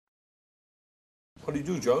What do you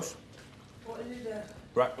do, Jos? What do you do?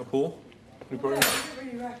 Rack the pool? What do you put in there? I don't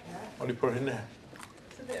really rack it. What do you put in there?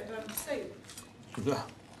 It's a bit of soup. Yeah.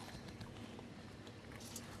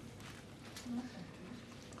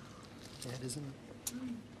 Yeah, it isn't.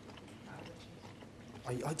 I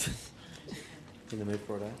just... In the mood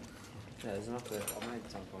for it, eh? Yeah, there's enough there. I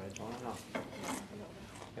made some for it. Why not?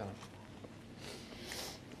 Go on.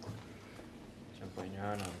 Should I put in your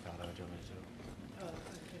own avocado, or do you want me to? Oh,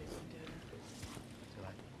 okay, you can do it. Too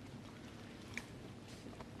late.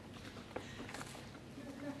 You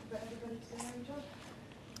looking after about everybody today, John?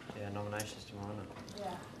 Yeah, nominations tomorrow night.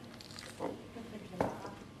 Yeah. I'm thinking about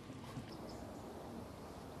that.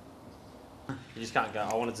 You just can't go.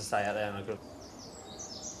 I wanted to stay out there and I could.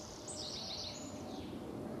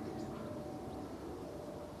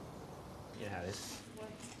 You know how it is.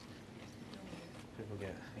 People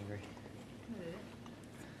get angry. Really?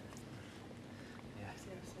 Yeah.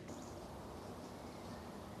 Seriously.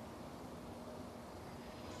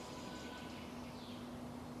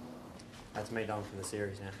 That's me done for the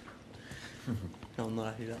series now. No, I'm not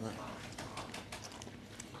happy about that.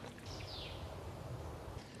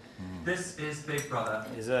 This is Big Brother.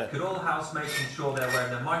 Is it? Could all housemates ensure they're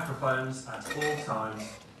wearing their microphones at all times?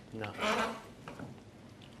 No.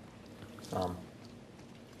 Oh,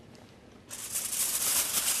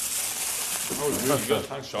 it's really good.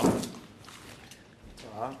 Thanks, John. It's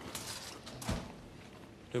alright.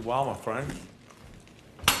 Did well, my friend.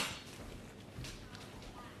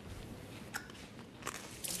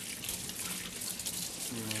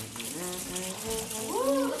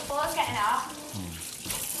 Ooh, the floor's getting hot.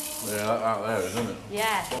 Yeah, out there, isn't it?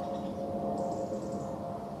 Yeah.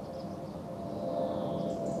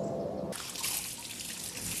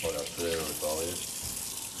 Oh, that's there with all this.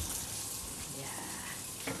 Yeah.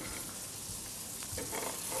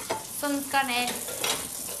 Sun's gone in.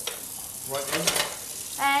 Right in.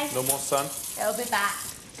 Hey, No more sun. it'll be back.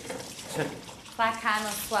 Like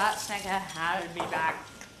Arnold Schwarzenegger, I'll be back.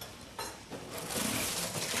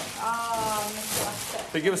 Oh, I missed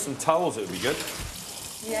If they give us some towels, it would be good. it.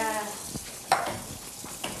 Yeah.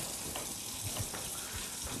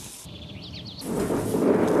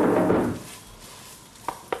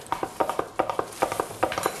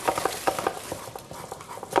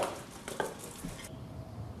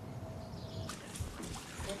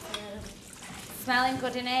 Smelling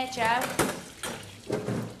good in here, Joe.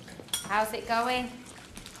 How's it going?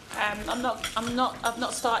 I've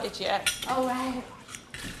not started yet. Oh, right.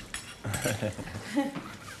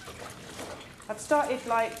 I've started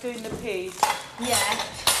like doing the peas. Yeah.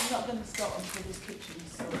 I'm not going to start until this kitchen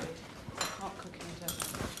is sorted. I can't cook in a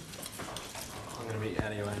kitchen. I'm going to meet you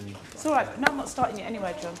anyway. And... It's all right, but no, I'm not starting it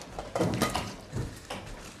anyway, John.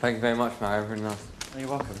 Thank you very much, Mary. Very nice. Oh, you're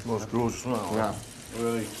welcome. Well, it's gorgeous, isn't it? Yeah.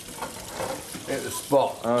 Really hit the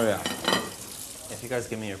spot. Oh, yeah. If you guys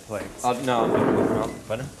give me your plates. No, I'm doing washing up.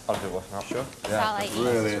 Pardon? I'll do washing up. Sure. Yeah, I'll let it's you.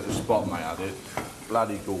 really at the spot, mate, I did.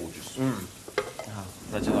 Bloody gorgeous. Oh,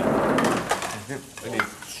 glad you like it. We need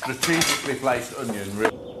strategically placed onion.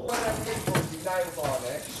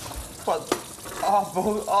 What?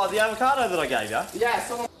 Oh, the avocado that I gave you? Yeah,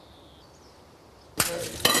 someone...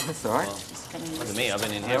 That's all right. Look at me, I've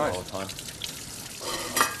been in here all the time.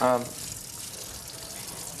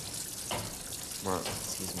 Right.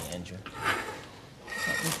 Excuse me, Andrew.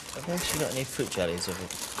 I've actually got any fruit jellies of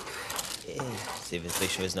it. Yeah. See if it's make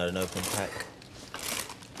sure it's not an open pack.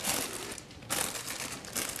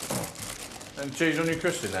 And cheese on your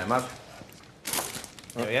crust in there, Mad?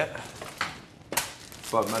 Oh, yeah?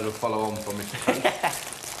 Well, may as well follow on from it.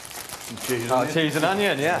 Some cheese and onion. Cheese and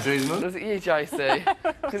onion, yeah. Cheese and onion. Was it you, JC?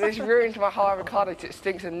 Because it's ruined my whole avocado. It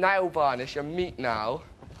stinks of nail varnish and meat now.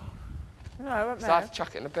 No, I won't So I have to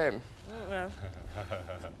chuck it in the bin.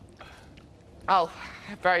 Oh,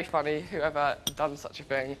 very funny, whoever done such a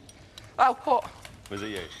thing. Oh, what? Was it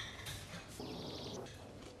you?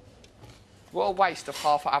 What a waste of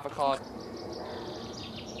half an avocado.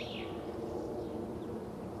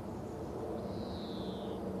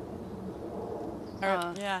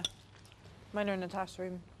 Yeah. Mine are in Natasha's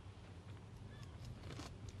room.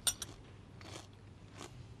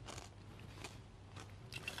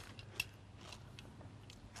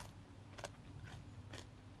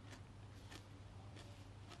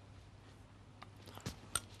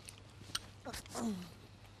 Do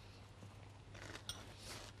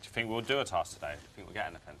you think we'll do a task today? Do you think we'll get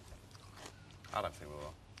anything? I don't think we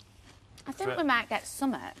will. I think we might get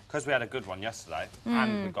something. Because we had a good one yesterday,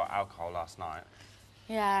 and we got alcohol last night,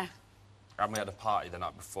 Yeah. and we had a party the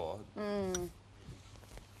night before.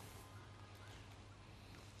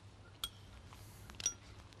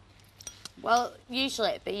 Well, usually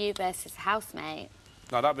it'd be you versus housemate.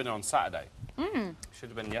 No, that'd been on Saturday. Should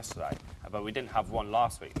have been yesterday. But we didn't have one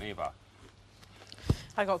last week, neither.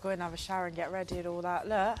 I got to go and have a shower and get ready and all that.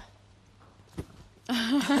 Look.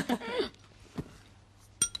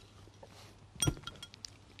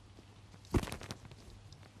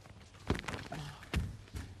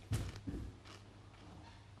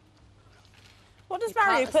 What does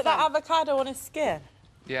Mario put that avocado on his skin?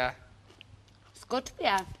 Yeah. It's good for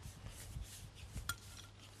you.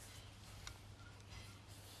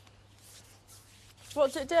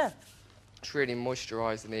 What does it do? It's really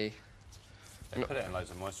moisturising-y. They put it in loads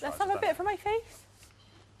of moisturiser. Let's have a bit for my face.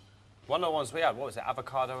 One of the ones we had, what was it,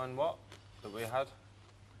 avocado and what? That we had?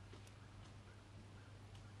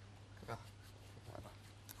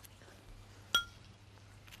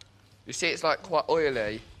 You see, it's like quite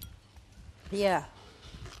oily. Yeah.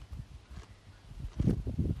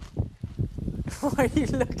 Why are you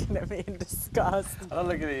looking at me in disgust? I'm not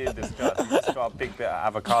looking at you in disgust. You've just got a big bit of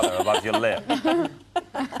avocado above your lip.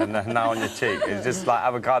 And then now on your cheek. It's just like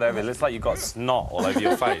avocado over. It looks like you've got snot all over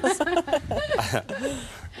your face.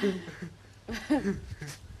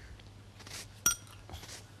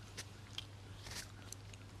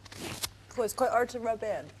 Well, it's quite hard to rub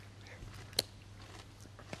in.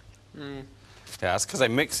 Yeah, that's because they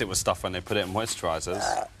mix it with stuff when they put it in moisturisers.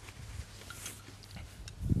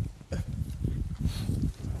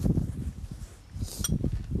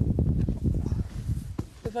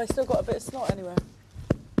 Have I still got a bit of snot anywhere?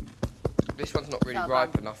 This one's not really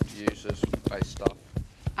ripe enough to use as face stuff.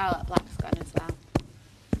 I'll let Black's gone as well.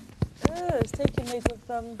 Oh, it's taking loads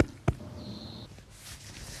of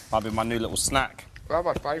Might be my new little snack. Well,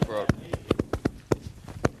 my favourite.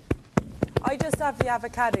 I just have the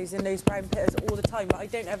avocados in those brown pitters all the time, but I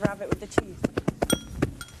don't ever have it with the cheese.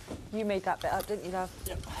 You made that bit up, didn't you, love?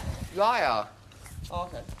 Yep. Liar. Oh,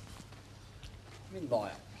 okay. I mean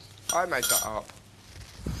liar. I made that up.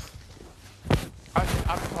 I think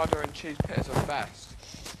avocado and cheese pitters are the best.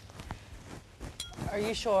 Are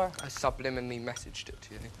you sure? I subliminally messaged it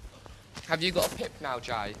to you. Have you got a pip now,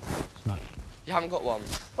 Jay? No. You haven't got one?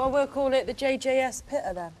 Well, we'll call it the JJS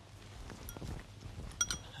pitter then.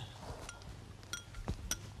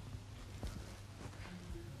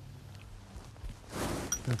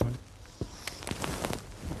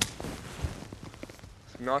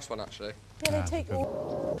 Nice one, actually. Yeah, they take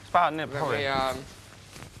all... It's about Let probably, me,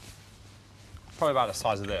 probably about the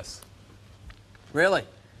size of this. Really?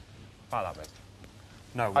 About that big.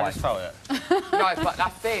 No way. I just felt it. no, but they're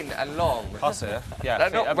thin and long. I see it. Yeah, They're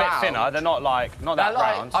not a bit round. thinner. They're not like, not They're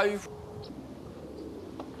that like round.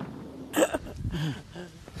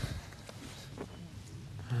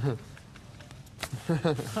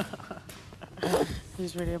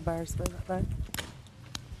 He's really embarrassed by that, though.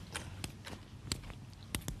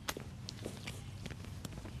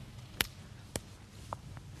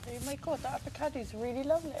 Oh my god, that avocado's really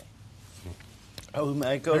lovely. Oh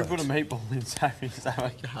my god. Who put a meatball in Sammy's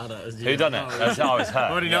avocados? Who done it? That's how it's hurt.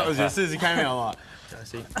 I already know it was you. As soon as he came in, I'm like, I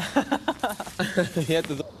see. He had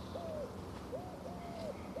the...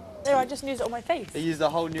 No, I just used it on my face. He used a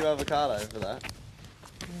whole new avocado for that.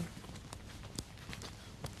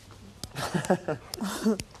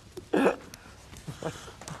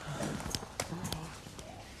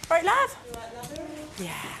 Right, love?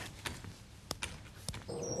 Yeah.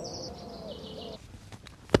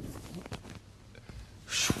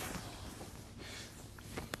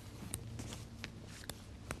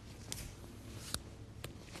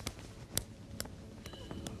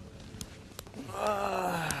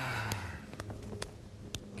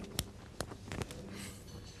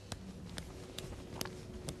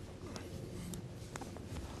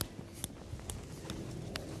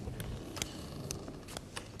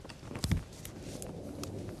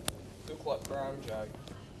 Look like brown, Joe.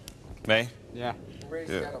 Me? Yeah. I'm really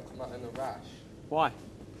scared I'll come out in a rash. Why?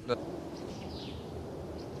 Look.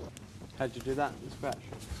 How'd you do that? The scratch?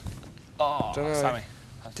 Oh, Dunno. Sammy.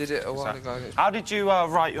 I did it a while Sam. ago. How did you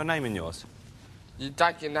write your name in yours? You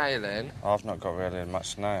dug your nail in. I've not got really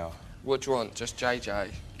much nail. What do you want? Just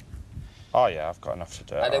JJ. Oh yeah, I've got enough to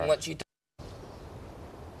do it. And then alright. once you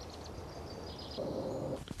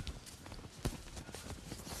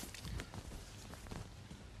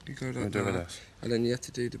you go What do I like do with that. this? And then you have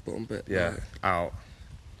to do the bottom bit. Yeah, Like. out.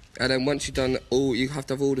 And then once you've done all, you have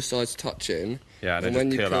to have all the sides touching. Yeah, and and then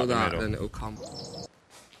when just you peel peel out the that, middle. then it'll come.